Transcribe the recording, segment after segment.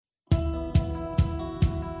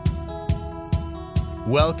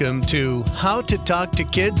Welcome to How to Talk to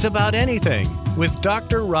Kids About Anything with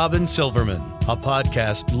Dr. Robin Silverman, a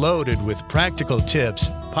podcast loaded with practical tips,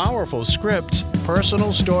 powerful scripts,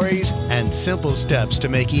 personal stories, and simple steps to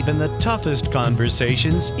make even the toughest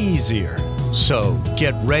conversations easier. So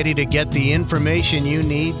get ready to get the information you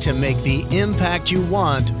need to make the impact you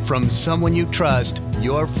want from someone you trust,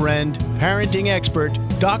 your friend, parenting expert,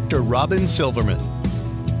 Dr. Robin Silverman.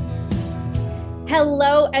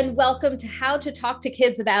 Hello and welcome to How to Talk to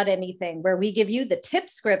Kids About Anything, where we give you the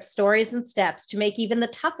tips, scripts, stories, and steps to make even the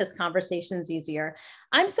toughest conversations easier.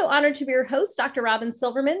 I'm so honored to be your host, Dr. Robin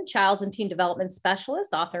Silverman, child and teen development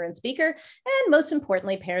specialist, author, and speaker, and most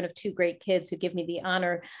importantly, parent of two great kids who give me the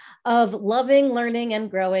honor of loving, learning,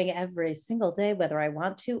 and growing every single day, whether I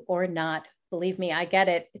want to or not. Believe me, I get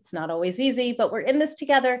it. It's not always easy, but we're in this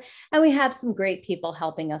together, and we have some great people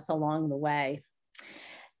helping us along the way.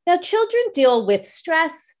 Now, children deal with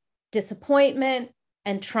stress, disappointment,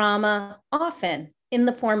 and trauma often in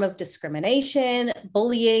the form of discrimination,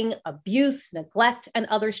 bullying, abuse, neglect, and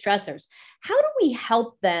other stressors. How do we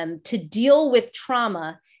help them to deal with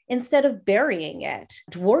trauma instead of burying it,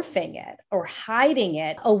 dwarfing it, or hiding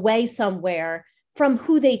it away somewhere from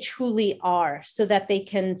who they truly are so that they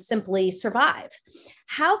can simply survive?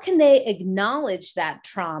 How can they acknowledge that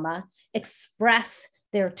trauma, express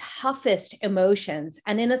their toughest emotions,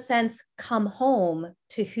 and in a sense, come home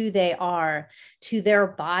to who they are, to their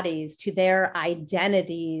bodies, to their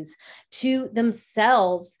identities, to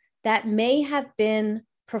themselves that may have been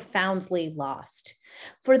profoundly lost?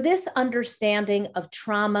 For this understanding of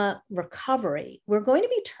trauma recovery, we're going to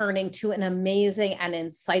be turning to an amazing and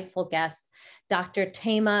insightful guest, Dr.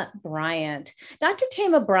 Thema Bryant. Dr.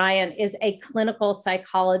 Thema Bryant is a clinical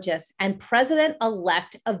psychologist and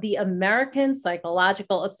president-elect of the American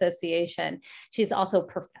Psychological Association. She's also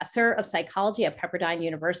professor of psychology at Pepperdine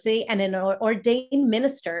University and an ordained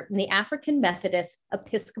minister in the African Methodist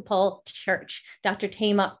Episcopal Church. Dr.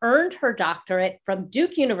 Thema earned her doctorate from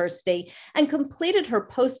Duke University and completed her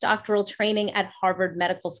postdoctoral training at Harvard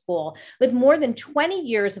Medical School. With more than 20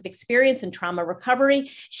 years of experience in trauma recovery,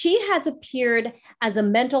 she has appeared as a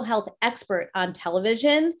mental health expert on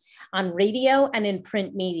television, on radio, and in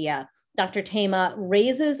print media. Dr. Thema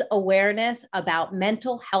raises awareness about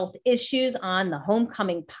mental health issues on the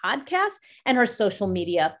Homecoming podcast and her social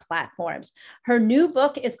media platforms. Her new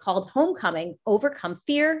book is called Homecoming: Overcome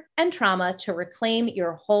Fear and Trauma to Reclaim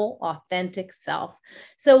Your Whole Authentic Self.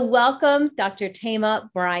 So welcome, Dr.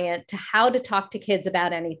 Thema Bryant, to How to Talk to Kids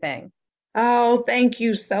About Anything. Oh, thank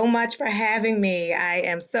you so much for having me. I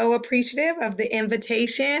am so appreciative of the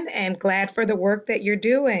invitation and glad for the work that you're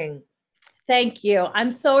doing. Thank you.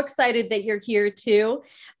 I'm so excited that you're here too.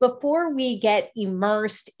 Before we get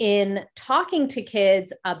immersed in talking to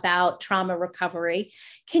kids about trauma recovery,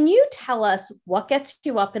 can you tell us what gets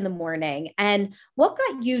you up in the morning and what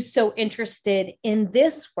got you so interested in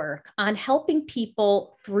this work on helping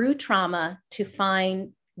people through trauma to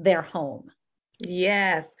find their home?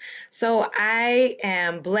 Yes. So I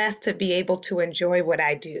am blessed to be able to enjoy what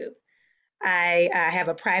I do. I have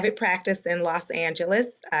a private practice in Los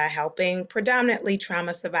Angeles, helping predominantly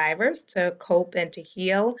trauma survivors to cope and to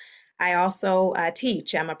heal. I also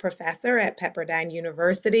teach. I'm a professor at Pepperdine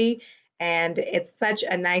University, and it's such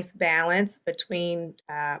a nice balance between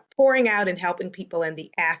pouring out and helping people in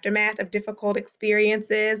the aftermath of difficult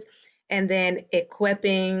experiences, and then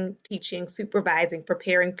equipping, teaching, supervising,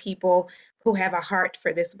 preparing people who have a heart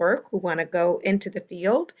for this work, who want to go into the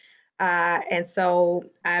field. And so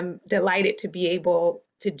I'm delighted to be able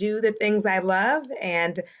to do the things I love.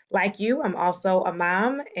 And like you, I'm also a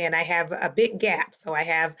mom, and I have a big gap. So I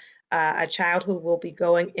have a child who will be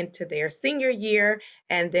going into their senior year,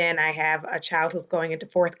 and then I have a child who's going into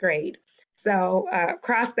fourth grade. So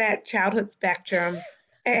across that childhood spectrum,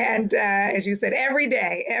 and as you said, every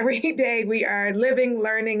day we are living,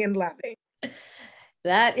 learning, and loving.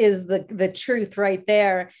 That is the truth right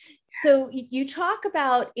there. So you talk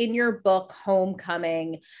about in your book,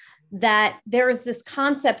 Homecoming, that there is this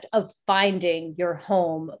concept of finding your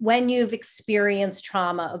home when you've experienced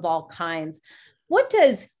trauma of all kinds. What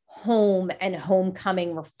does home and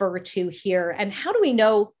homecoming refer to here? And how do we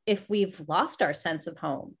know if we've lost our sense of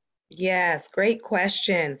home? Yes, great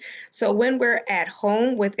question. So when we're at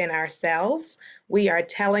home within ourselves, we are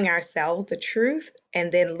telling ourselves the truth and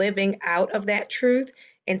then living out of that truth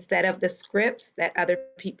instead of the scripts that other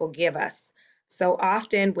people give us. So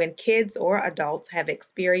often when kids or adults have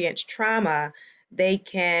experienced trauma, they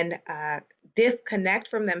can disconnect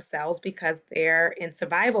from themselves because they're in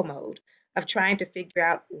survival mode of trying to figure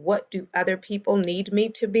out, what do other people need me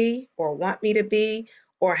to be or want me to be,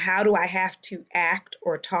 or how do I have to act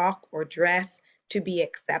or talk or dress to be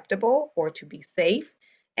acceptable or to be safe.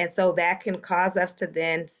 And so that can cause us to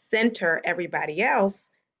then center everybody else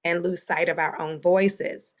and lose sight of our own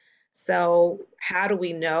voices. So, how do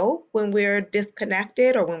we know when we're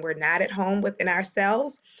disconnected or when we're not at home within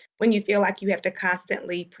ourselves? When you feel like you have to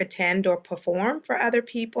constantly pretend or perform for other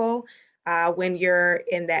people, when you're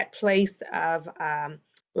in that place of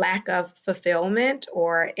lack of fulfillment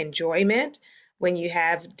or enjoyment, when you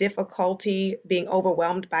have difficulty being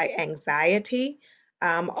overwhelmed by anxiety,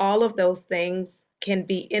 all of those things can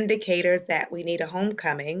be indicators that we need a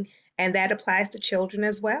homecoming, and that applies to children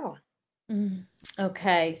as well. Mm.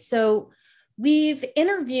 Okay. So we've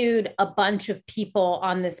interviewed a bunch of people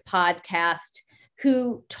on this podcast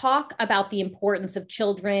who talk about the importance of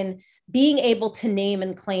children being able to name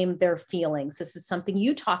and claim their feelings. This is something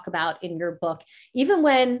you talk about in your book, even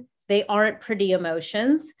when they aren't pretty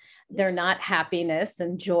emotions, they're not happiness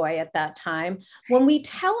and joy at that time. When we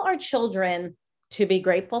tell our children to be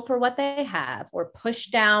grateful for what they have or push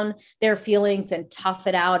down their feelings and tough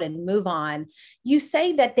it out and move on, you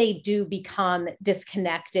say that they do become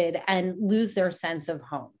disconnected and lose their sense of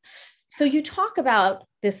home. So you talk about,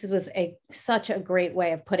 this was such a great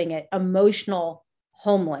way of putting it, emotional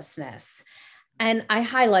homelessness. And I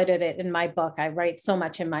highlighted it in my book. I write so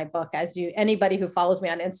much in my book, as anybody who follows me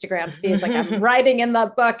on Instagram sees, like I'm writing in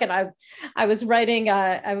the book, and I was writing,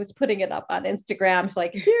 I was putting it up on Instagram. So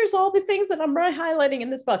like, here's all the things that I'm highlighting in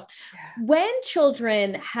this book. Yeah. When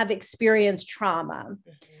children have experienced trauma,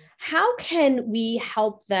 how can we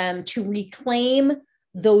help them to reclaim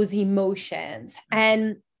those emotions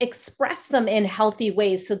and express them in healthy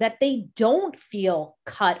ways so that they don't feel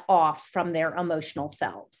cut off from their emotional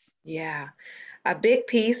selves? Yeah. A big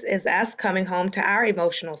piece is us coming home to our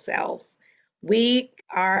emotional selves. We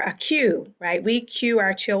are a cue, right? We cue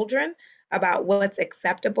our children about what's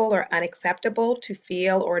acceptable or unacceptable to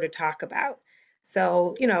feel or to talk about.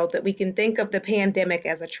 So, that we can think of the pandemic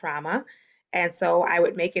as a trauma. And so I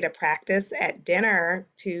would make it a practice at dinner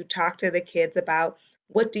to talk to the kids about,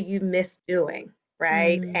 what do you miss doing?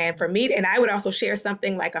 Right. And for me, and I would also share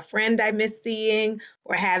something like a friend I miss seeing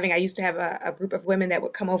or having. I used to have a group of women that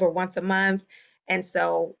would come over once a month. And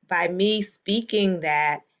so by me speaking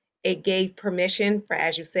that, it gave permission for,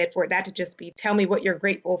 as you said, for it not to just be tell me what you're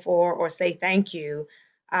grateful for or say thank you,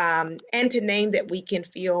 and to name that we can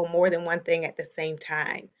feel more than one thing at the same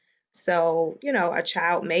time. So, a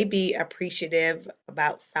child may be appreciative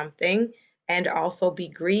about something and also be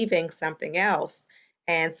grieving something else.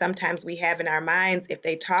 And sometimes we have in our minds, if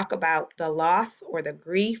they talk about the loss or the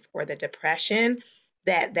grief or the depression,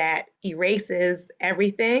 that erases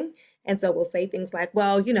everything. And so we'll say things like,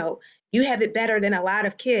 well, you have it better than a lot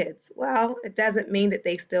of kids. Well, it doesn't mean that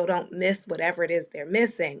they still don't miss whatever it is they're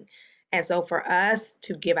missing. And so for us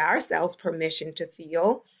to give ourselves permission to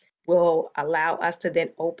feel will allow us to then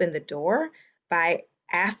open the door by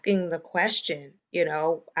asking the question.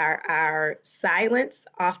 Our silence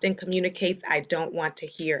often communicates, I don't want to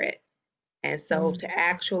hear it. And so to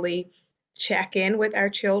actually check in with our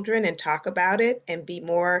children and talk about it and be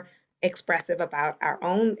more expressive about our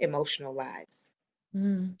own emotional lives.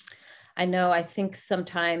 I know, I think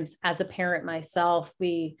sometimes as a parent myself,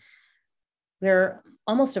 we're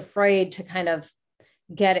almost afraid to kind of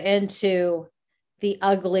get into the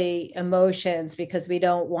ugly emotions because we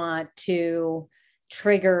don't want to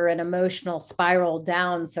trigger an emotional spiral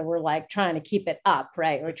down. So we're like trying to keep it up,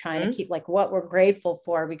 right? We're trying to keep like what we're grateful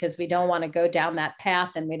for because we don't want to go down that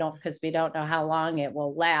path, and because we don't know how long it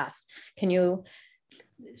will last. Can you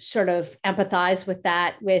sort of empathize with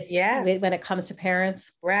that Yes. when it comes to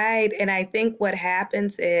parents? Right. And I think what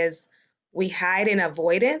happens is we hide in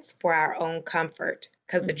avoidance for our own comfort.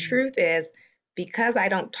 Because the truth is, because I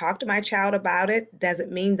don't talk to my child about it,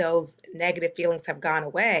 doesn't mean those negative feelings have gone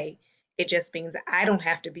away. It just means I don't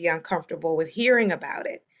have to be uncomfortable with hearing about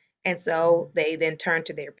it. And so they then turn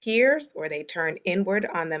to their peers or they turn inward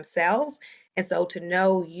on themselves. And so to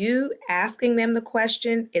know you asking them the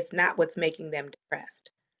question is not what's making them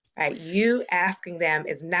depressed, right? You asking them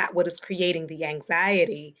is not what is creating the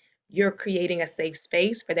anxiety. You're creating a safe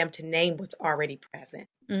space for them to name what's already present.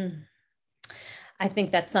 I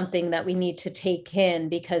think that's something that we need to take in,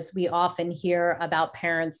 because we often hear about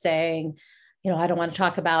parents saying, I don't want to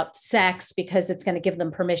talk about sex because it's going to give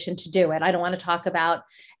them permission to do it. I don't want to talk about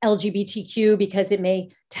LGBTQ because it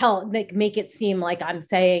may make it seem like I'm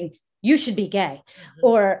saying you should be gay.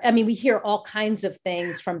 Or, we hear all kinds of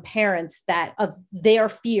things from parents that of their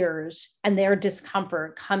fears and their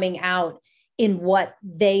discomfort coming out in what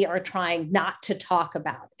they are trying not to talk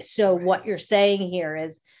about. So what you're saying here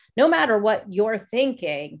is no matter what you're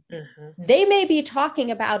thinking, they may be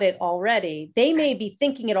talking about it already. They may be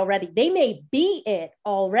thinking it already. They may be it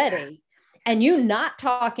already. And you not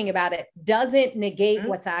talking about it doesn't negate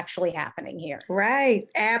what's actually happening here. Right,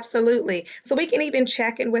 absolutely. So we can even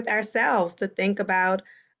check in with ourselves to think about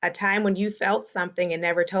a time when you felt something and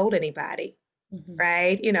never told anybody,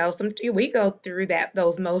 right? We go through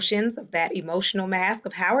those motions of that emotional mask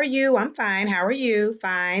of how are you? I'm fine. How are you?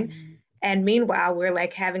 Fine. And meanwhile, we're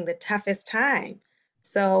like having the toughest time.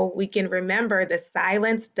 So we can remember the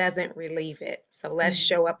silence doesn't relieve it. So let's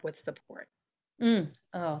show up with support.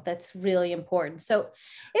 Oh, that's really important. So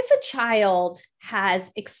if a child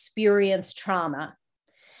has experienced trauma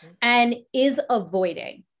and is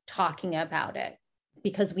avoiding talking about it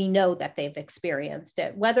because we know that they've experienced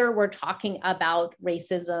it, whether we're talking about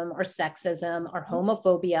racism or sexism or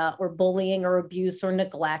homophobia or bullying or abuse or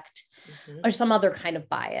neglect or some other kind of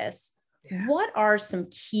bias, what are some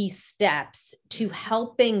key steps to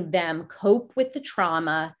helping them cope with the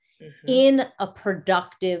trauma in a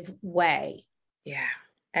productive way? Yeah,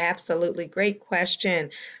 absolutely. Great question.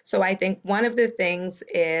 So I think one of the things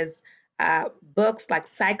is books like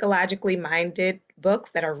psychologically minded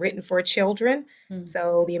books that are written for children.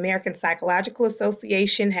 So the American Psychological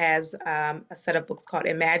Association has a set of books called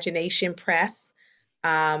Imagination Press.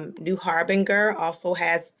 New Harbinger also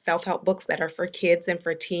has self-help books that are for kids and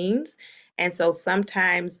for teens. And so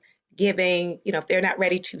sometimes giving, if they're not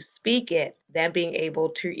ready to speak it, then being able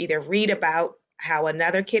to either read about how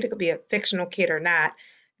another kid, it could be a fictional kid or not,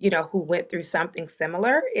 who went through something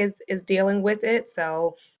similar is dealing with it.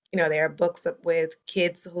 So, there are books with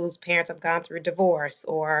kids whose parents have gone through divorce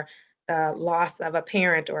or the loss of a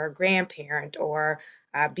parent or a grandparent or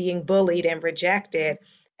being bullied and rejected.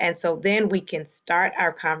 And so then we can start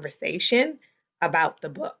our conversation about the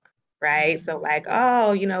book, right? So like,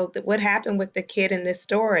 oh, what happened with the kid in this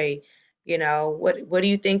story? What do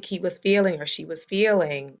you think he was feeling or she was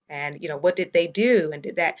feeling? And, what did they do? And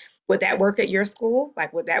would that work at your school?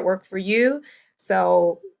 Like, would that work for you?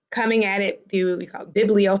 So coming at it through, we call it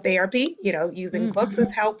bibliotherapy, using books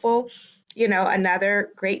is helpful.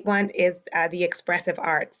 Another great one is the expressive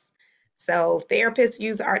arts. So therapists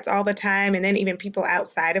use arts all the time, and then even people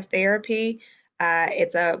outside of therapy.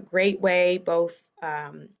 It's a great way, both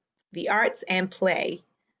the arts and play,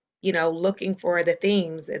 looking for the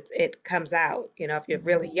themes, it comes out. If you have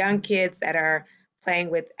really young kids that are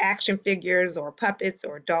playing with action figures or puppets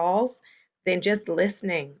or dolls, then just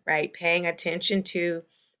listening, right? Paying attention to,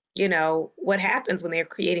 what happens when they're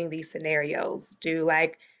creating these scenarios. Do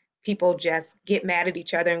like people just get mad at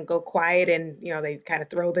each other and go quiet and, they kind of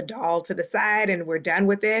throw the doll to the side and we're done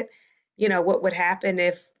with it? What would happen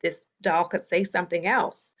if this doll could say something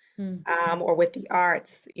else? Or with the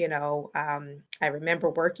arts, I remember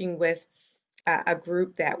working with a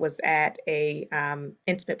group that was at a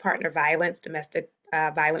intimate partner violence, domestic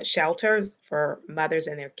violence shelters for mothers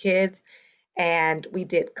and their kids. And we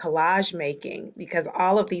did collage making because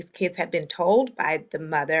all of these kids had been told by the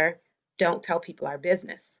mother, don't tell people our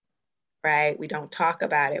business, right? We don't talk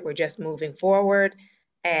about it. We're just moving forward.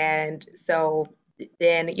 And so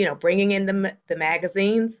then, bringing in the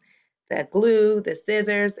magazines, the glue, the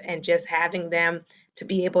scissors, and just having them to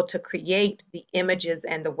be able to create the images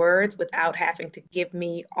and the words without having to give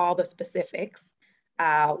me all the specifics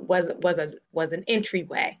was an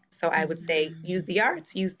entryway. So I would say use the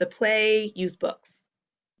arts, use the play, use books.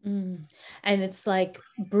 And it's like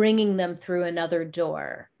bringing them through another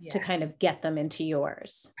door to Yes. kind of get them into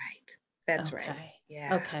yours. Right. That's Okay. right.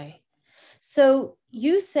 Yeah. Okay. So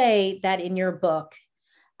you say that in your book,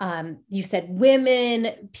 you said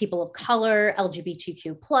women, people of color,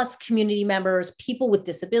 LGBTQ plus community members, people with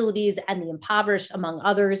disabilities, and the impoverished, among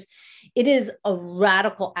others. It is a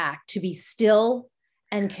radical act to be still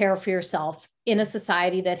and care for yourself in a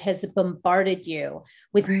society that has bombarded you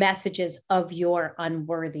with messages of your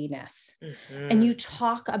unworthiness. And you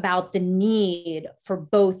talk about the need for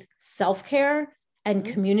both self-care and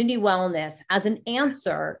community wellness as an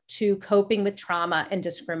answer to coping with trauma and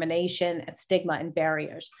discrimination and stigma and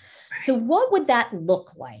barriers. So what would that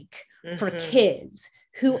look like for kids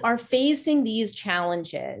who are facing these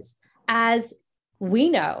challenges? As we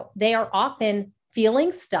know, they are often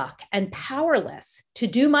feeling stuck and powerless to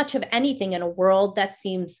do much of anything in a world that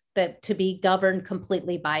seems to be governed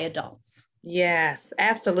completely by adults. Yes,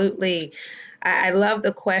 absolutely. I love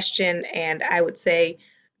the question. And I would say,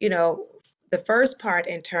 the first part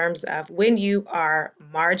in terms of when you are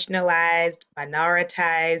marginalized,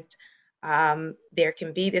 minoritized, there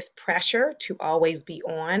can be this pressure to always be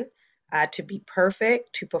on, to be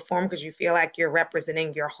perfect, to perform because you feel like you're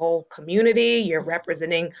representing your whole community, you're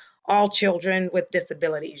representing all children with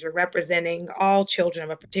disabilities. You're representing all children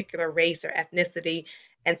of a particular race or ethnicity.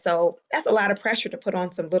 And so that's a lot of pressure to put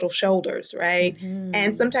on some little shoulders, right? And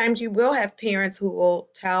Mhm. sometimes you will have parents who will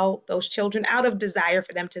tell those children out of desire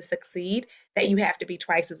for them to succeed that you have to be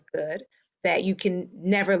twice as good, that you can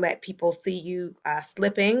never let people see you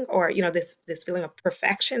slipping, or this feeling of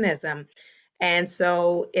perfectionism. And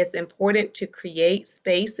so it's important to create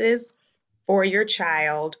spaces for your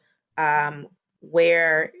child,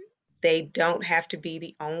 where they don't have to be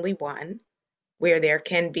the only one, where there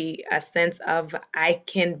can be a sense of I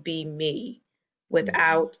can be me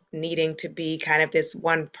without needing to be kind of this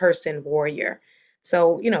one person warrior.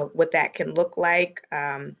 So, what that can look like.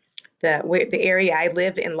 The area I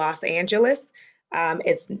live in, Los Angeles,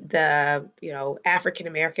 is the African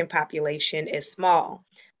American population is small,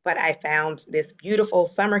 but I found this beautiful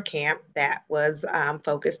summer camp that was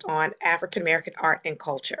focused on African American art and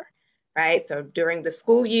culture, right? So during the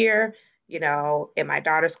school year, in my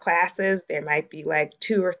daughter's classes, there might be like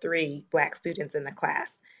 2 or 3 Black students in the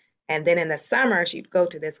class. And then in the summer, she'd go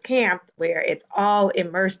to this camp where it's all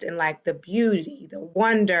immersed in like the beauty, the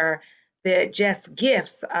wonder, the just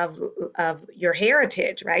gifts of your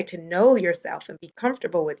heritage, right? To know yourself and be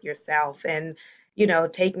comfortable with yourself. And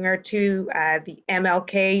taking her to the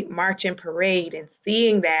MLK March and Parade and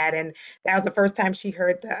seeing that. And that was the first time she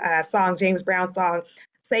heard the James Brown song,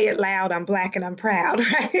 Say It Loud, I'm Black and I'm Proud,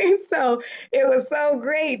 right? So it was so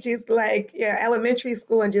great. She's like, yeah, elementary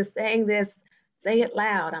school and just saying this, say it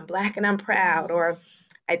loud, I'm Black and I'm proud. Or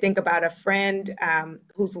I think about a friend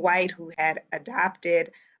who's white who had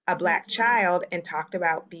adopted a Black child and talked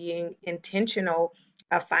about being intentional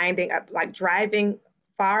of finding, like driving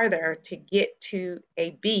farther to get to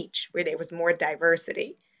a beach where there was more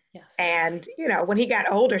diversity. Yes. And, when he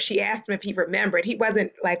got older, she asked him if he remembered. He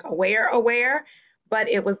wasn't like aware, but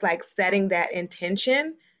it was like setting that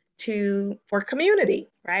intention for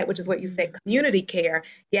community, right? Which is what you said, community care.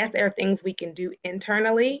 Yes, there are things we can do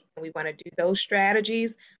internally, and we want to do those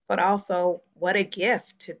strategies, but also what a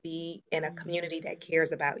gift to be in a community that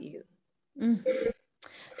cares about you. Mm.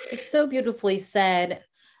 It's so beautifully said.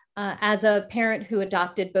 As a parent who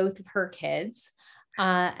adopted both of her kids,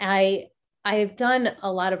 I've done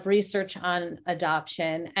a lot of research on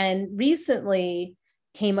adoption, and recently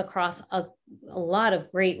came across a lot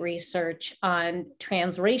of great research on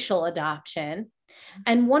transracial adoption.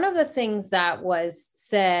 And one of the things that was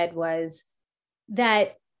said was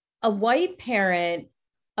that a white parent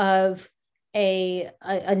of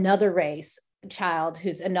another race, child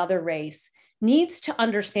who's another race, needs to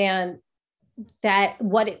understand that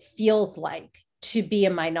what it feels like to be a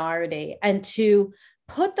minority, and to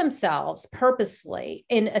put themselves purposefully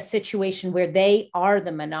in a situation where they are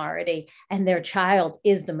the minority and their child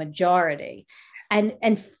is the majority,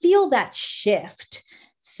 and feel that shift,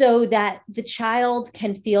 so that the child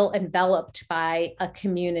can feel enveloped by a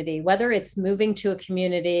community, whether it's moving to a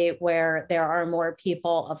community where there are more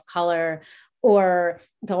people of color, or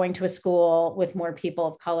going to a school with more people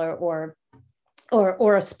of color, or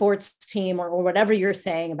a sports team, or whatever you're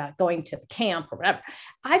saying about going to the camp or whatever.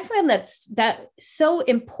 I find that so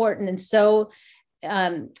important and so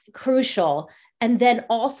crucial. And then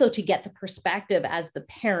also to get the perspective as the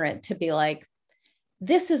parent to be like,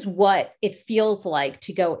 this is what it feels like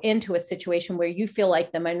to go into a situation where you feel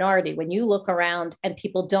like the minority, when you look around and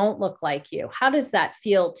people don't look like you. How does that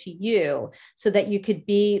feel to you, so that you could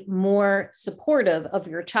be more supportive of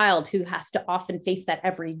your child, who has to often face that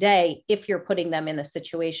every day if you're putting them in a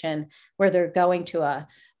situation where they're going to a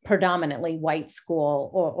predominantly white school,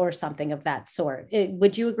 or something of that sort.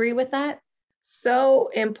 Would you agree with that? So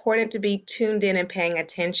important to be tuned in and paying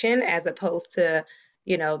attention, as opposed to,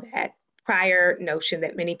 that prior notion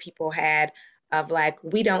that many people had of like,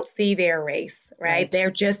 we don't see their race, right?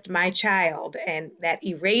 They're just my child. And that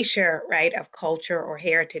erasure, right, of culture or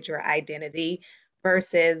heritage or identity,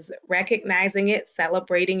 versus recognizing it,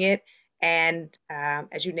 celebrating it, and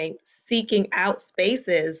as you name, seeking out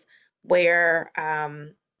spaces where,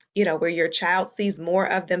 where your child sees more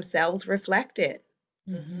of themselves reflected.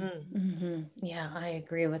 Mm-hmm. Mm-hmm. Yeah, I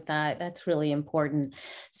agree with that. That's really important.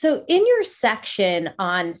 So, in your section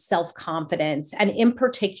on self confidence, and in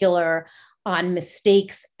particular on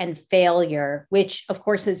mistakes and failure, which of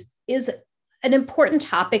course is an important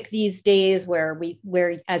topic these days, where,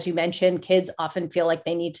 as you mentioned, kids often feel like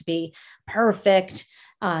they need to be perfect,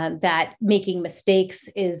 that making mistakes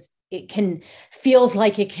is it can feels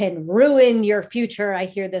like it can ruin your future. I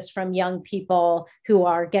hear this from young people who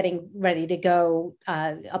are getting ready to go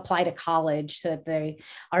apply to college, that they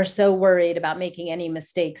are so worried about making any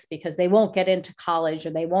mistakes because they won't get into college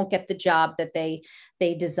or they won't get the job that they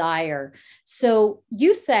desire. So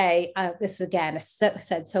you say, this again is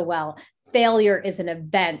said so well, failure is an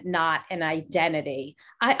event, not an identity.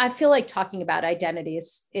 I feel like talking about identity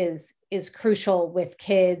is crucial with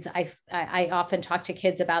kids. I often talk to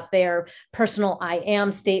kids about their personal I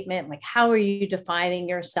am statement, like how are you defining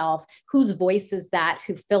yourself? Whose voice is that?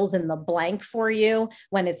 Who fills in the blank for you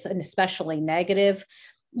when it's an especially negative?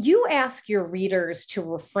 You ask your readers to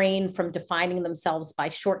refrain from defining themselves by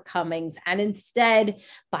shortcomings and instead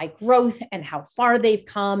by growth and how far they've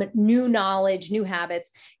come, new knowledge, new habits.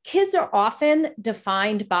 Kids are often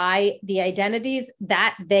defined by the identities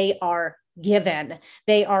that they are given.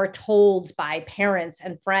 They are told by parents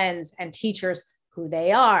and friends and teachers who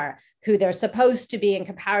they are, who they're supposed to be in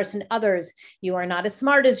comparison to others. You are not as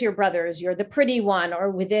smart as your brothers. You're the pretty one,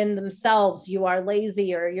 or within themselves, you are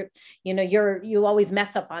lazy, or you always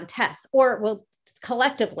mess up on tests, or well,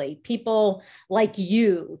 collectively, people like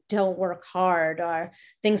you don't work hard, or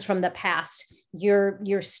things from the past.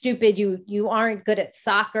 You're stupid. You aren't good at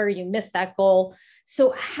soccer. You missed that goal.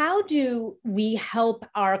 So how do we help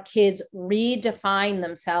our kids redefine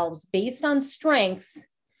themselves based on strengths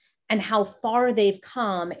and how far they've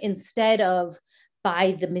come instead of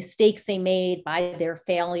by the mistakes they made, by their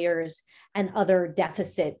failures and other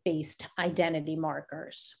deficit-based identity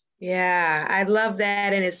markers? Yeah, I love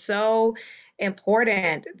that. And it's so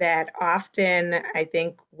important that often I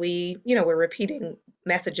think we're repeating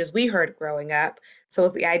messages we heard growing up. So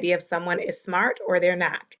it's the idea of someone is smart or they're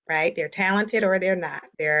not, right? They're talented or they're not.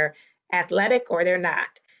 They're athletic or they're not.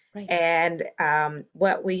 Right. And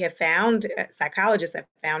what we have found, psychologists have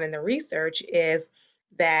found in the research, is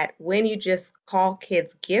that when you just call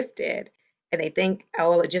kids gifted and they think, oh,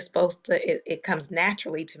 well, it's just supposed to, it comes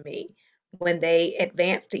naturally to me. When they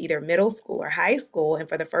advance to either middle school or high school, and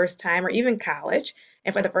for the first time, or even college,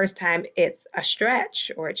 and for the first time, it's a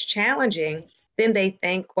stretch or it's challenging, then they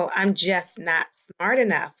think, well, I'm just not smart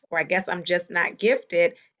enough, or I guess I'm just not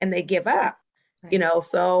gifted, and they give up. Right.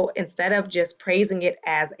 So instead of just praising it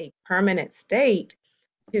as a permanent state,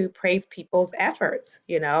 to praise people's efforts.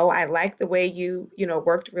 I like the way you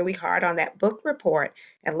worked really hard on that book report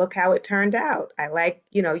and look how it turned out. I like,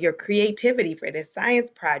 your creativity for this science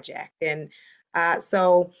project. And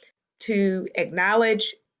so to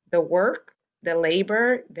acknowledge the work, the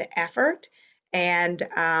labor, the effort, and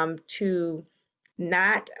to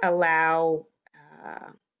not allow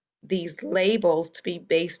these labels to be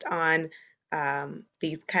based on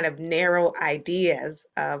these kind of narrow ideas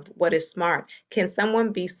of what is smart. Can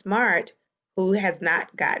someone be smart who has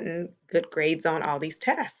not gotten good grades on all these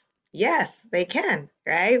tests? Yes, they can,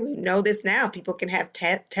 right? We know this now. People can have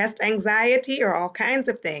test anxiety or all kinds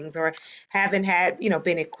of things, or haven't had,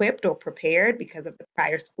 been equipped or prepared because of the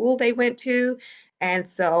prior school they went to. And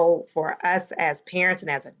so for us as parents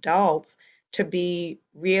and as adults to be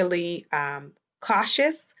really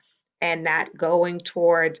cautious and not going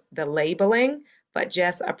toward the labeling, but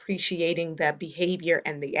just appreciating the behavior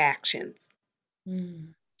and the actions. Mm.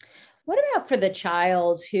 What about for the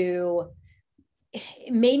child who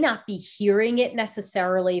may not be hearing it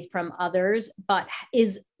necessarily from others, but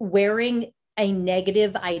is wearing a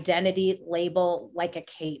negative identity label like a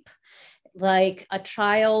cape? Like a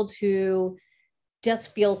child who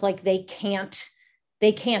just feels like they can't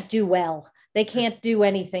do well, they can't do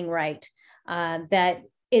anything right, that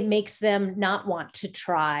it makes them not want to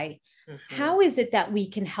try. Mm-hmm. How is it that we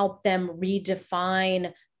can help them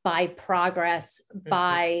redefine by progress,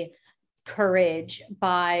 by courage,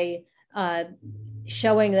 by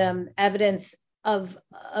showing them evidence of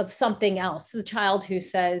something else? The child who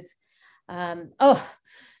says, oh,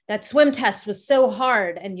 that swim test was so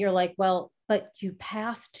hard. And you're like, well, but you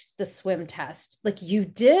passed the swim test. Like you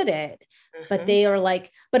did it. But they are like,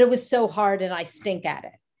 but it was so hard and I stink at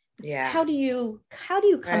it. Yeah. How do you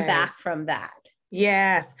come Right. back from that?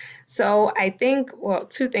 Yes. So I think, well,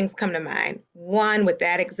 two things come to mind. One, with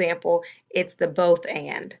that example, it's the both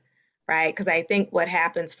and, right? Because I think what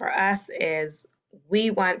happens for us is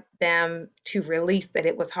we want them to release that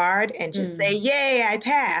it was hard and just say, yay, I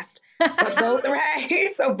passed. But both, right?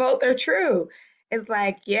 So both are true. It's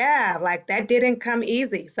like, yeah, like that didn't come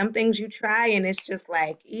easy. Some things you try and it's just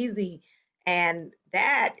like easy. And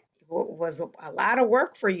that was a lot of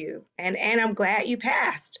work for you. And I'm glad you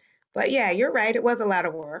passed. But yeah, you're right. It was a lot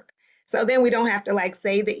of work. So then we don't have to like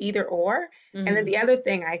say the either or. And then the other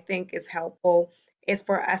thing I think is helpful is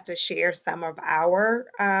for us to share some of our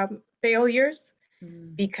failures.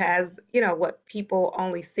 Mm. because, what people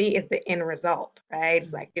only see is the end result, right?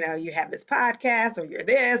 It's like, you have this podcast or you're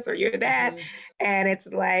this or you're that. Mhm. And it's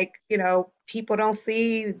like, people don't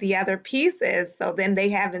see the other pieces. So then they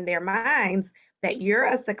have in their minds that you're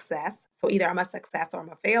a success. So either I'm a success or I'm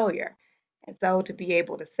a failure. And so to be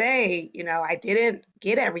able to say, I didn't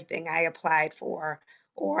get everything I applied for,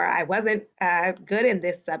 or I wasn't good in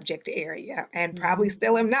this subject area and probably Mhm.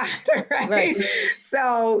 still am not, right? Right.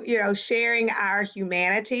 So, sharing our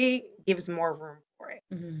humanity gives more room for it.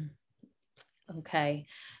 Mhm. Okay.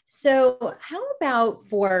 So, how about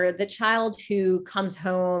for the child who comes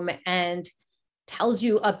home and tells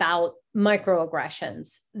you about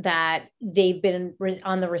microaggressions that they've been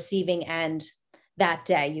on the receiving end that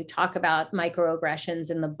day? You talk about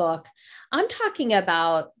microaggressions in the book. I'm talking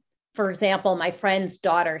about, for example, my friend's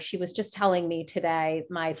daughter. She was just telling me today,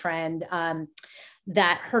 my friend,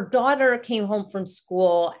 that her daughter came home from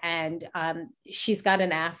school and she's got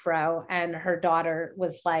an afro, and her daughter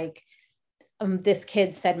was like, this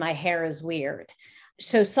kid said my hair is weird.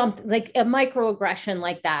 So something like a microaggression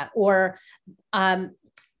like that, or um,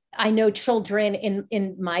 I know children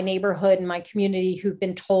in my neighborhood and my community who've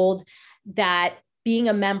been told that being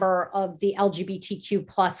a member of the LGBTQ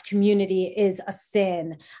plus community is a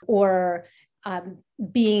sin, or um,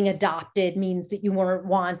 being adopted means that you weren't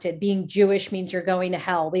wanted. Being Jewish means you're going to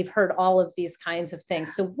hell. We've heard all of these kinds of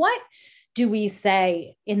things. So what do we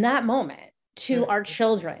say in that moment to our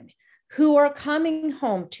children who are coming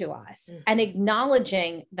home to us and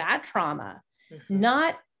acknowledging that trauma,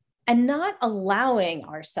 not allowing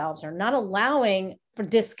ourselves, or not allowing for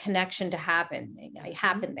disconnection to happen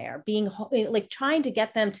there, being like trying to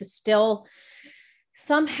get them to still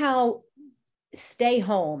somehow stay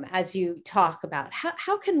home, as you talk about?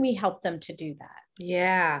 How can we help them to do that?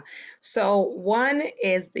 Yeah. So one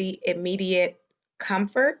is the immediate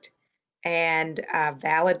comfort and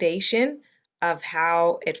validation of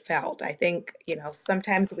how it felt. I think,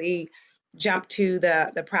 sometimes we jump to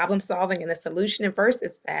the problem solving and the solution. And first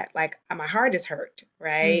is that like my heart is hurt,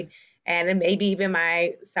 right? Mm. And then maybe even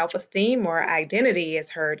my self-esteem or identity is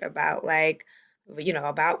hurt about like,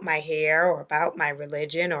 about my hair or about my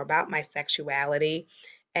religion or about my sexuality.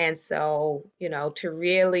 And so, to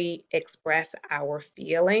really express our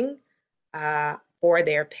feeling for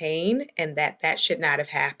their pain, and that should not have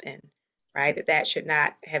happened, right? That should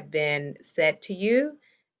not have been said to you.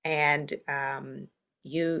 And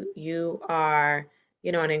you are,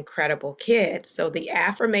 an incredible kid. So the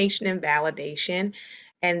affirmation and validation,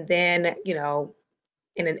 and then,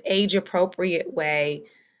 in an age appropriate way,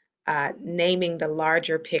 naming the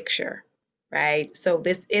larger picture, right? So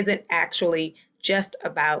this isn't actually just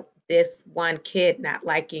about this one kid not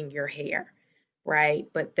liking your hair, right?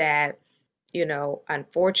 But that,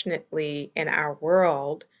 unfortunately, in our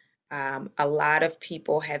world, a lot of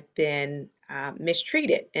people have been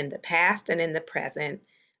mistreated in the past and in the present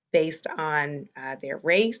based on their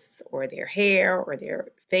race or their hair or their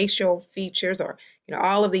facial features, or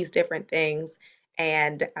all of these different things,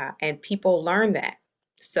 and people learn that.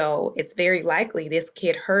 So it's very likely this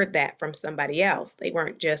kid heard that from somebody else. They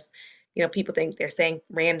weren't just, people think they're saying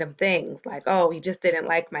random things like, "Oh, he just didn't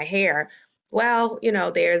like my hair." Well,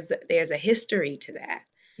 there's a history to that.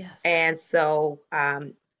 Yes. And so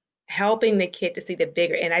helping the kid to see the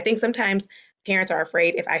bigger, and I think sometimes parents are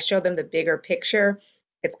afraid if I show them the bigger picture,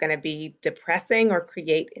 it's going to be depressing or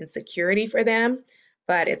create insecurity for them.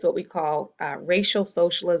 But it's what we call racial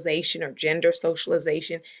socialization or gender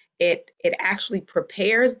socialization. It actually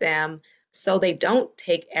prepares them so they don't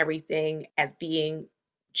take everything as being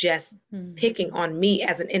just Mm. picking on me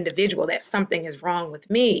as an individual, that something is wrong with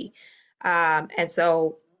me. And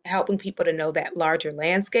so helping people to know that larger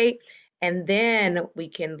landscape. And then we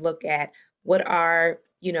can look at what are,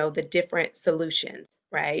 the different solutions,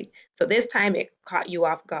 right? So this time it caught you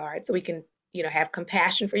off guard. So we can, have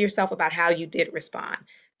compassion for yourself about how you did respond.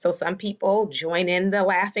 So some people join in the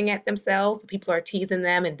laughing at themselves. People are teasing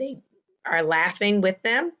them and they are laughing with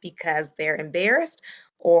them because they're embarrassed,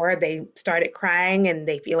 or they started crying and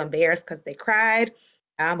they feel embarrassed because they cried,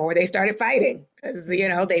 or they started fighting because,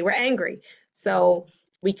 they were angry. So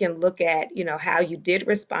we can look at, how you did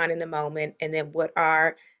respond in the moment, and then what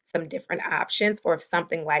are some different options for if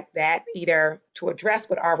something like that, either to address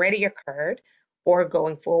what already occurred or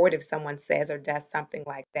going forward if someone says or does something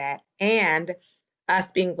like that, and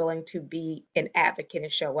us being willing to be an advocate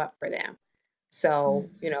and show up for them. So,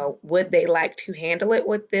 Mm. would they like to handle it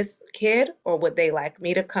with this kid, or would they like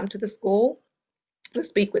me to come to the school to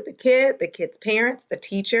speak with the kid's parents, the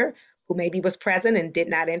teacher who maybe was present and did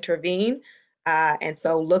not intervene? And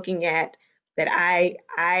so looking at that,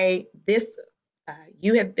 this,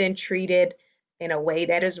 you have been treated in a way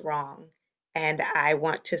that is wrong, and I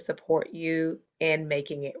want to support you in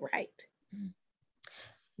making it right.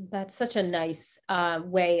 That's such a nice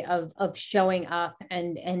way of showing up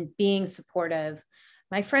and being supportive.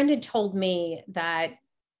 My friend had told me that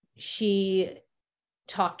she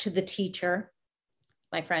talked to the teacher.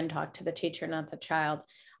 My friend talked to the teacher, not the child,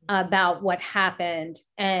 about what happened.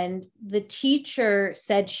 And the teacher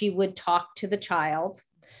said she would talk to the child.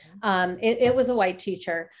 It was a white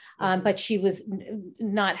teacher, but she was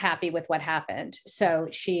not happy with what happened. So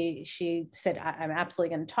she said, I'm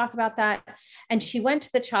absolutely going to talk about that. And she went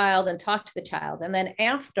to the child and talked to the child. And then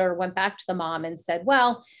after went back to the mom and said,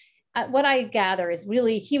 well, what I gather is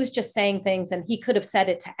really, he was just saying things and he could have said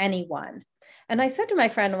it to anyone. And I said to my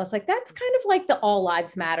friend, I was like, that's kind of like the all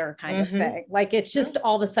lives matter kind of thing. Like, it's just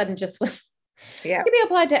all of a sudden just with, Yeah. can be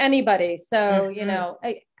applied to anybody. So, you know,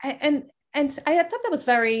 and I thought that was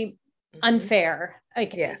very unfair,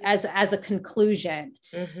 like as a conclusion.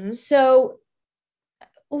 So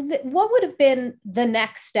what would have been the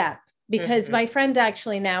next step? Because my friend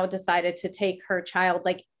actually now decided to take her child,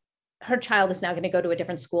 like her child is now going to go to a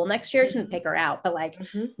different school next year. She didn't take her out, but like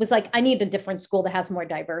was like, I need a different school that has more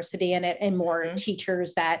diversity in it and more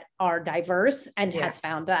teachers that are diverse, and has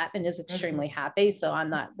found that and is extremely happy. So I'm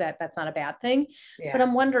not that's not a bad thing, but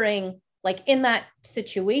I'm wondering, like, in that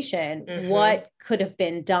situation, what could have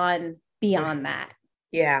been done beyond that?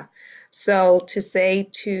 Yeah. So to say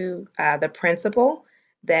to the principal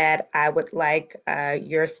that I would like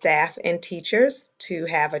your staff and teachers to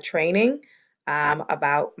have a training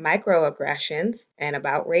about microaggressions and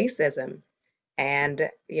about racism. And,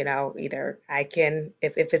 you know, either I can,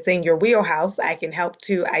 if it's in your wheelhouse, I can help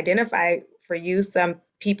to identify for you some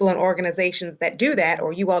people and organizations that do that,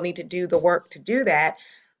 or you all need to do the work to do that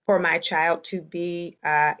for my child to be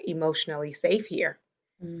emotionally safe here.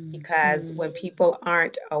 Because when people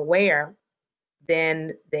aren't aware,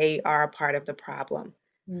 then they are a part of the problem.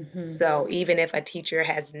 So even if a teacher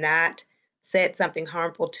has not said something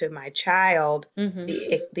harmful to my child,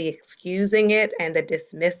 the excusing it and the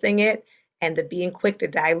dismissing it and the being quick to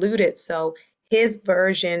dilute it, so his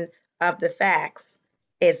version of the facts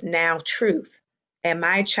is now truth, and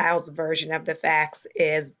my child's version of the facts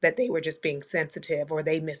is that they were just being sensitive or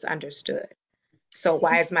they misunderstood. So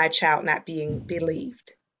why is my child not being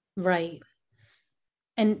believed? Right.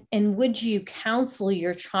 And would you counsel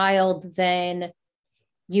your child then?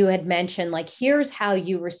 You had mentioned, like, here's how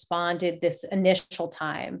you responded this initial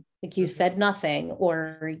time. Like, you said nothing,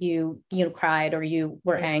 or you cried, or you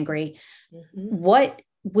were angry. What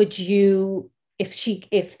would you,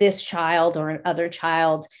 if this child or another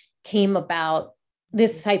child came about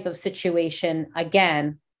this type of situation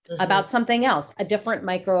again, about something else, a different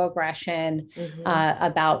microaggression,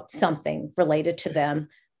 about something related to them,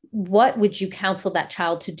 what would you counsel that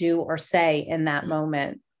child to do or say in that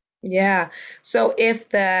moment? Yeah. So if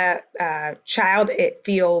the child, it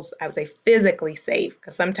feels, I would say, physically safe,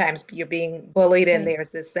 because sometimes you're being bullied and there's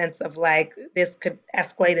this sense of like, this could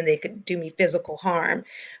escalate and they could do me physical harm.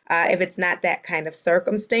 If it's not that kind of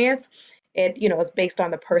circumstance, it, you know, it's based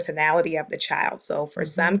on the personality of the child. So for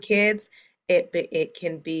some kids, it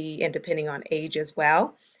can be, and depending on age as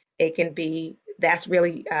well, it can be, that's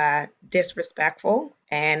really disrespectful,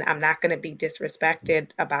 and I'm not going to be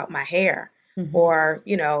disrespected about my hair. Or,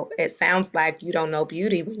 you know, it sounds like you don't know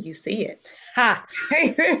beauty when you see it. Ha!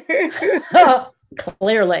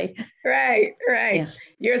 Clearly. Right. Yeah.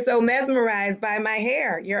 You're so mesmerized by my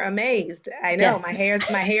hair. You're amazed. I know, yes.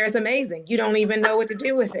 my hair is amazing. You don't even know what to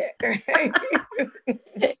do with it. Right?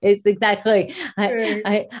 It's exactly.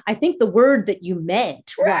 I think the word that you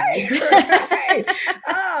meant was. Right.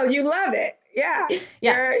 Oh, you love it. Yeah.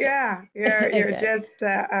 You're just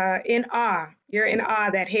in awe. You're in awe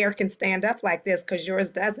that hair can stand up like this because yours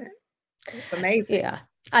doesn't. It's amazing. Yeah.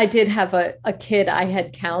 I did have a kid I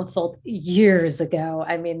had counseled years ago.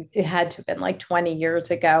 I mean, it had to have been like 20 years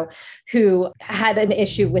ago, who had an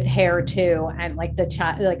issue with hair too. And like the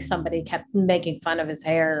child, like somebody kept making fun of his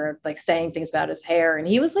hair, like saying things about his hair. And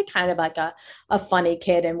he was like kind of like a funny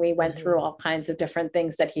kid. And we went through all kinds of different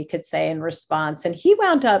things that he could say in response. And he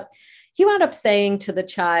wound up saying to the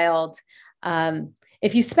child,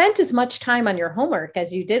 if you spent as much time on your homework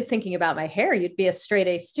as you did thinking about my hair, you'd be a straight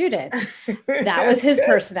A student. That was his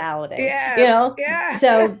personality, yes, you know? Yeah.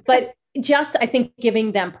 So, but just, I think,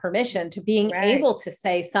 giving them permission to being able to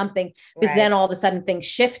say something, because then all of a sudden things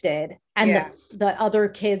shifted, and the other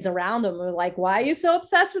kids around them were like, why are you so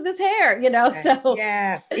obsessed with his hair? You know? So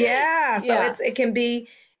yes. Yeah. So it can be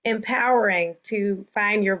empowering to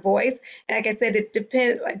find your voice. And like I said, it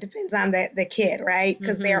depends on the kid, right?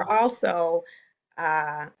 Because they're also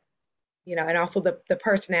and also the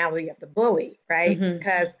personality of the bully, right? Mm-hmm.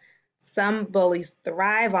 Because some bullies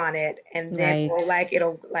thrive on it, and then Right.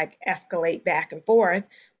 it'll like escalate back and forth.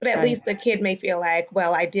 But at Right. least the kid may feel like,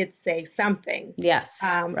 well, I did say something. Yes.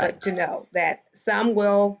 Right. But to know that some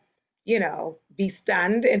will, be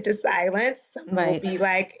stunned into silence, some will Right. be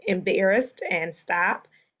like embarrassed and stop.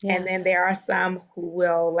 And then Yes. there are some who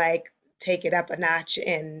will like take it up a notch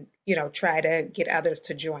and, try to get others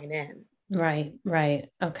to join in. Right. Right.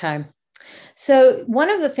 Okay. So, one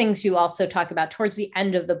of the things you also talk about towards the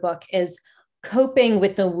end of the book is coping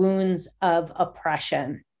with the wounds of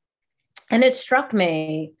oppression. And it struck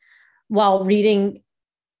me while reading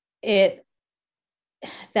it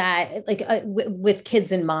that, like, with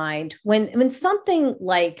kids in mind, when something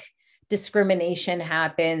like discrimination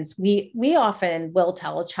happens, we often will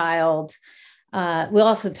tell a child, we'll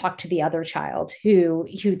often talk to the other child who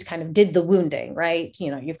kind of did the wounding, right?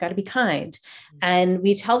 You've got to be kind, and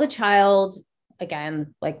we tell the child,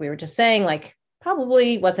 again, like we were just saying, like,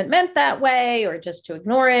 probably wasn't meant that way, or just to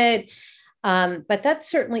ignore it. But that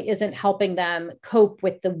certainly isn't helping them cope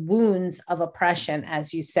with the wounds of oppression,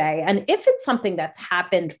 as you say. And if it's something that's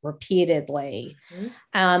happened repeatedly,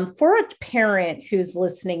 for a parent who's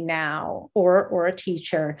listening now, or a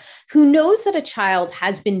teacher who knows that a child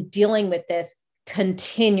has been dealing with this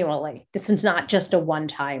continually, this is not just a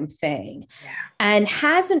one-time thing, and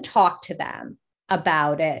hasn't talked to them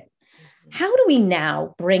about it, how do we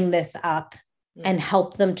now bring this up and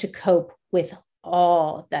help them to cope with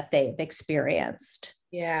all that they've experienced?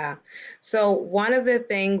 Yeah. So one of the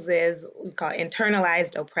things is we call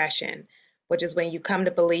internalized oppression, which is when you come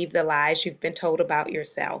to believe the lies you've been told about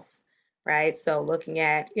yourself, right? So looking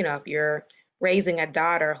at, if you're raising a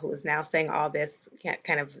daughter who is now saying all this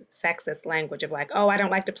kind of sexist language of like, oh, I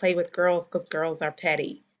don't like to play with girls because girls are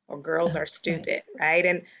petty or girls are Right. stupid, right?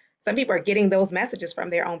 And some people are getting those messages from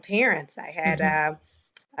their own parents. I had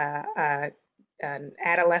an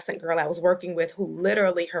adolescent girl I was working with who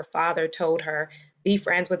literally her father told her, be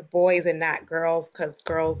friends with boys and not girls because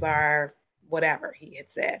girls are whatever he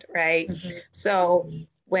had said, right? Mm-hmm. So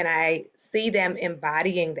when I see them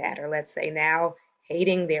embodying that, or let's say now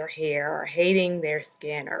hating their hair or hating their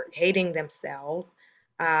skin or hating themselves,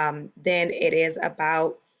 then it is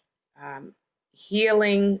about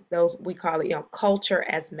healing those, we call it, culture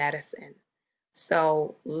as medicine.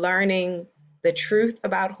 So learning the truth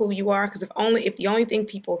about who you are, because if the only thing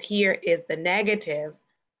people hear is the negative,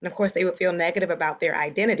 and of course they would feel negative about their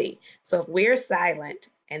identity. So if we're silent,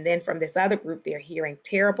 and then from this other group they're hearing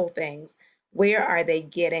terrible things, where are they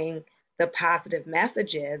getting the positive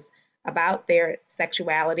messages about their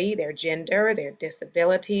sexuality, their gender, their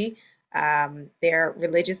disability, their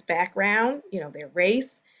religious background, their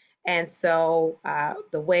race? And so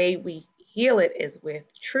the way we heal it is with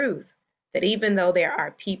truth, that even though there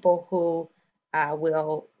are people who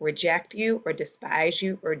will reject you or despise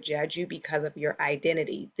you or judge you because of your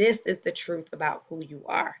identity, this is the truth about who you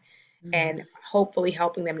are. And hopefully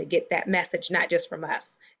helping them to get that message, not just from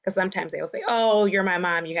us, because sometimes they'll say, oh, you're my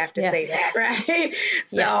mom, you have to say that, right?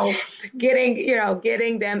 So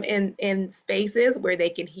getting them in spaces where they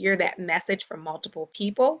can hear that message from multiple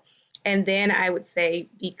people. And then I would say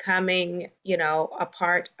becoming, a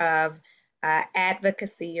part of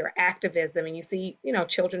advocacy or activism. And you see,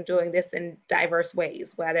 children doing this in diverse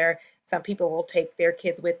ways, whether some people will take their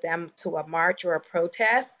kids with them to a march or a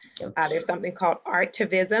protest. There's something called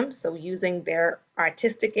artivism, so using their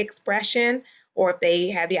artistic expression, or if they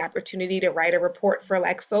have the opportunity to write a report for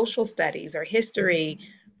like social studies or history,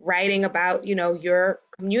 writing about, your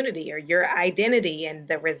community or your identity and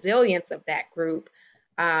the resilience of that group.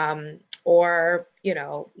 Or,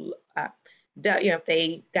 if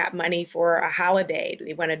they got money for a holiday,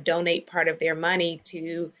 they want to donate part of their money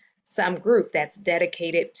to some group that's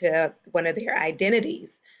dedicated to one of their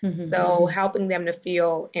identities. So helping them to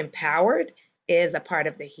feel empowered is a part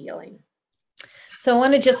of the healing. So I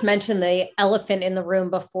want to just mention the elephant in the room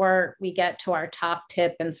before we get to our top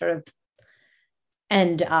tip and sort of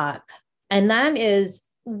end up. And that is,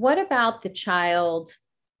 what about the child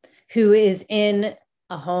who is in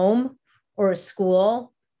a home or a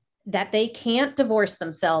school that they can't divorce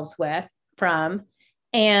themselves from,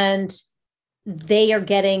 and they are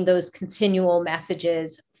getting those continual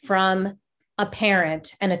messages from a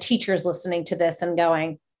parent, and a teacher is listening to this and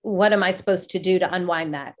going, what am I supposed to do to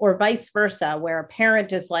unwind that? Or vice versa, where a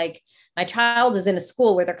parent is like, my child is in a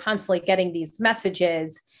school where they're constantly getting these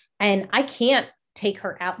messages and I can't take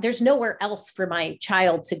her out. There's nowhere else for my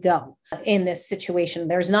child to go in this situation.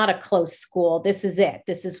 There's not a close school. This is it.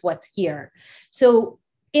 This is what's here. So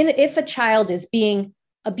if a child is being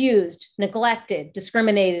abused, neglected,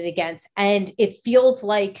 discriminated against, and it feels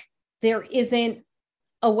like there isn't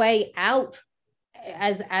a way out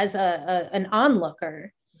as an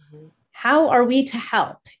onlooker. Mm-hmm. How are we to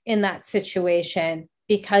help in that situation?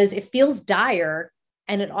 Because it feels dire,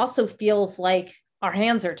 and it also feels like our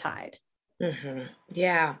hands are tied. Mm-hmm.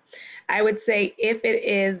 Yeah, I would say if it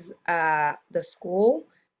is the school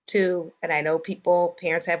and I know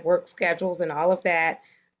parents have work schedules and all of that,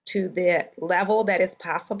 to the level that is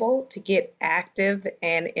possible to get active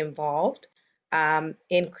and involved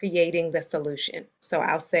in creating the solution. So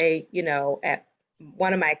I'll say, at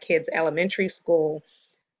one of my kids' elementary school,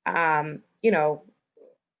 you know,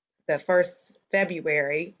 the first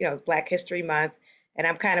February, it's Black History Month, and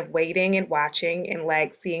I'm kind of waiting and watching and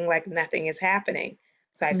like seeing like nothing is happening.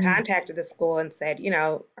 So I contacted the school and said,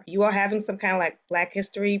 are you all having some kind of like Black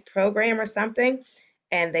History program or something?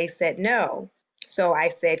 And they said no. So I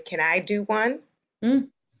said, can I do one? Mm.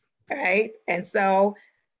 Right. And so,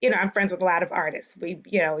 I'm friends with a lot of artists. We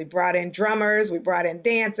brought in drummers, we brought in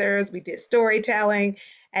dancers, we did storytelling.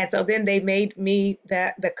 And so then they made me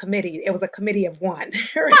the committee. It was a committee of one,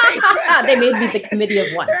 right? They made me the committee of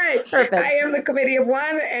one. Right. Perfect. I am the committee of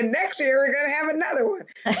one, and next year we're going to have another one.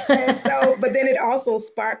 And so, but then it also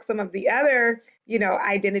sparked some of the other,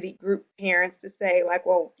 identity group parents to say like,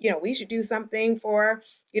 well, we should do something for,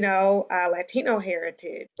 Latino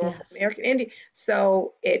heritage or Yes. American Indian.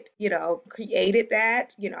 So it, created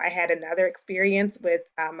that. I had another experience with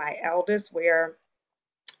my eldest where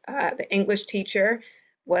the English teacher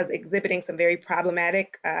was exhibiting some very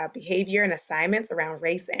problematic behavior and assignments around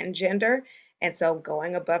race and gender. And so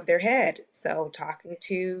going above their head. So talking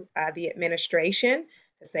to the administration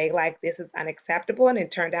to say, like, this is unacceptable. And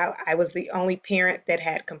it turned out I was the only parent that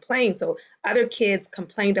had complained. So other kids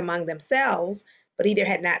complained among themselves, but either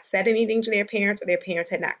had not said anything to their parents or their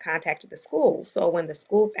parents had not contacted the school. So when the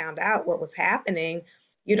school found out what was happening,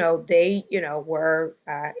 they, were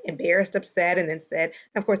embarrassed, upset, and then said,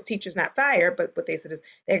 of course, teachers not fired, but what they said is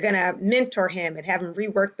they're going to mentor him and have him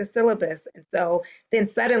rework the syllabus. And so then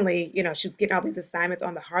suddenly, she was getting all these assignments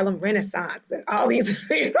on the Harlem Renaissance and all these,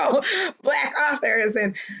 Black authors.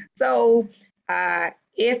 And so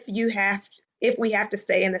if we have to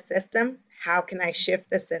stay in the system, how can I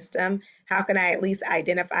shift the system? How can I at least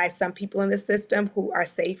identify some people in the system who are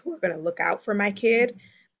safe, who are going to look out for my kid?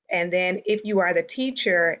 And then if you are the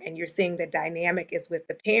teacher and you're seeing the dynamic is with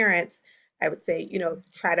the parents, I would say,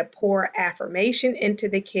 try to pour affirmation into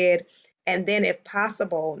the kid. And then if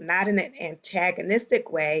possible, not in an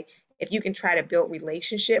antagonistic way, if you can try to build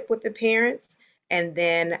relationship with the parents and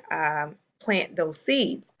then plant those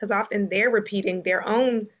seeds, because often they're repeating their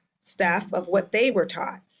own stuff of what they were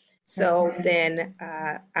taught. So then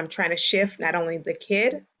I'm trying to shift not only the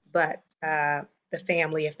kid, but the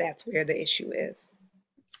family, if that's where the issue is.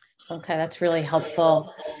 Okay, that's really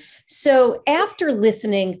helpful. So after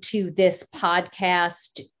listening to this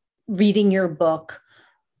podcast, reading your book,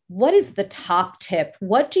 what is the top tip?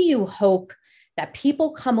 What do you hope that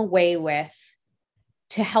people come away with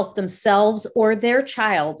to help themselves or their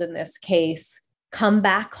child, in this case, come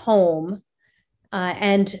back home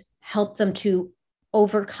and help them to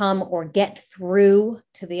overcome or get through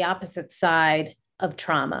to the opposite side of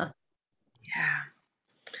trauma? Yeah.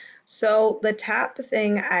 So the top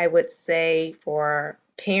thing I would say for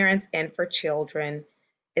parents and for children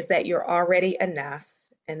is that you're already enough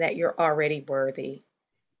and that you're already worthy,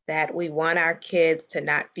 that we want our kids to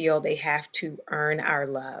not feel they have to earn our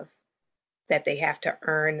love, that they have to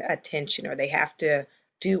earn attention or they have to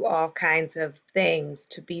do all kinds of things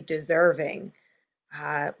to be deserving,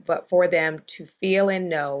 but for them to feel and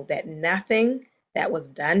know that nothing that was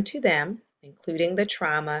done to them, including the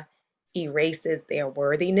trauma, erases their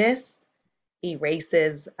worthiness,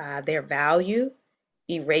 erases their value,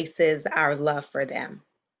 erases our love for them.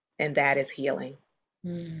 And that is healing.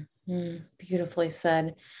 Beautifully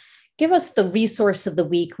said. Give us the resource of the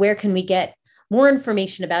week. Where can we get more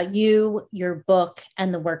information about you, your book,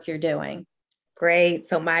 and the work you're doing? Great.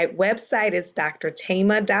 So my website is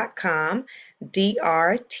drthema.com,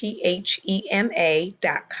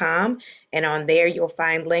 drthema.com. And on there, you'll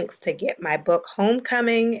find links to get my book,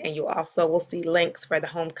 Homecoming, and you also will see links for the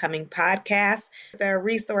Homecoming podcast. The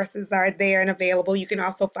resources are there and available. You can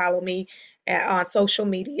also follow me on social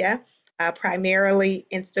media, primarily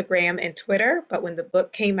Instagram and Twitter. But when the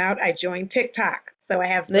book came out, I joined TikTok. So I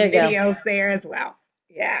have some videos there as well.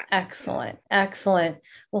 Yeah. Excellent. Excellent.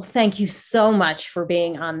 Well, thank you so much for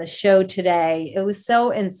being on the show today. It was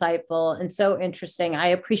so insightful and so interesting. I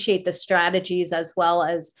appreciate the strategies as well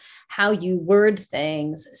as how you word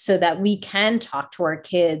things so that we can talk to our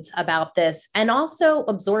kids about this and also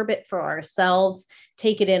absorb it for ourselves,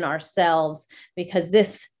 take it in ourselves, because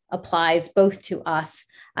this applies both to us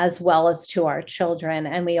as well as to our children.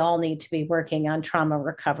 And we all need to be working on trauma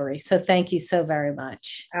recovery. So thank you so very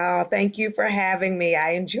much. Oh, thank you for having me.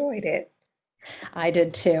 I enjoyed it. I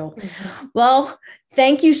did too. Well,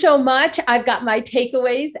 thank you so much. I've got my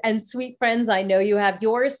takeaways, and sweet friends, I know you have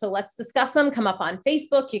yours. So let's discuss them. Come up on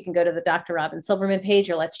Facebook. You can go to the Dr. Robin Silverman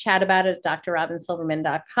page, or let's chat about it at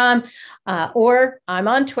drrobinsilverman.com. Or I'm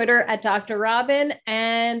on Twitter at Dr. Robin,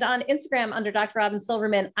 and on Instagram under Dr. Robin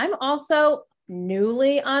Silverman. I'm also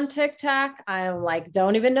newly on TikTok. I'm like,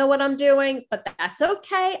 don't even know what I'm doing, but that's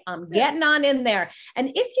okay. I'm getting on in there. And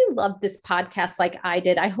if you love this podcast like I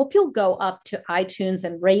did, I hope you'll go up to iTunes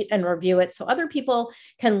and rate and review it so other people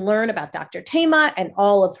can learn about Dr. Thema and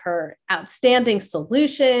all of her outstanding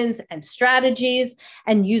solutions and strategies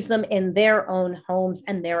and use them in their own homes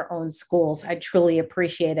and their own schools. I truly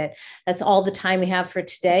appreciate it. That's all the time we have for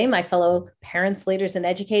today. My fellow parents, leaders, and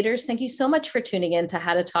educators, thank you so much for tuning in to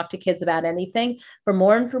How to Talk to Kids About Anything. For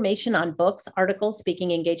more information on books, articles,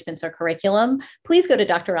 speaking engagements, or curriculum, please go to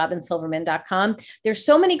drrobinsilverman.com. There's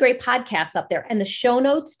so many great podcasts up there, and the show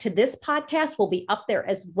notes to this podcast will be up there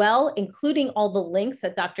as well, including all the links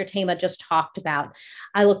that Dr. Thema just talked about.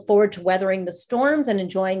 I look forward to weathering the storms and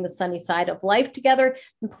enjoying the sunny side of life together.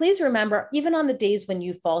 And please remember, even on the days when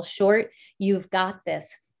you fall short, you've got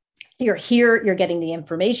this. You're here, you're getting the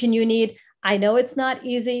information you need. I know it's not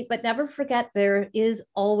easy, but never forget there is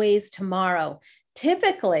always tomorrow.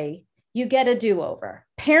 Typically, you get a do-over.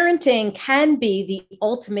 Parenting can be the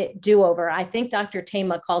ultimate do-over. I think Dr.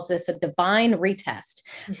 Thema calls this a divine retest.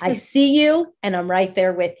 I see you and I'm right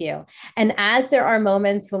there with you. And as there are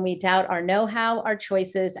moments when we doubt our know-how, our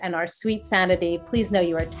choices, and our sweet sanity, please know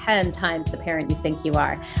you are 10 times the parent you think you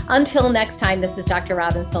are. Until next time, this is Dr.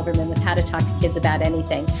 Robin Silverman with How to Talk to Kids About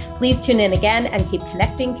Anything. Please tune in again and keep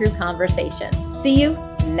connecting through conversation. See you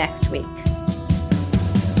next week.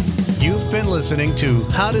 You've been listening to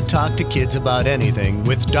How to Talk to Kids About Anything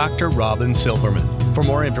with Dr. Robin Silverman. For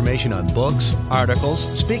more information on books, articles,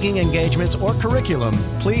 speaking engagements, or curriculum,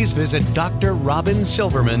 please visit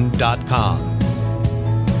drrobinsilverman.com.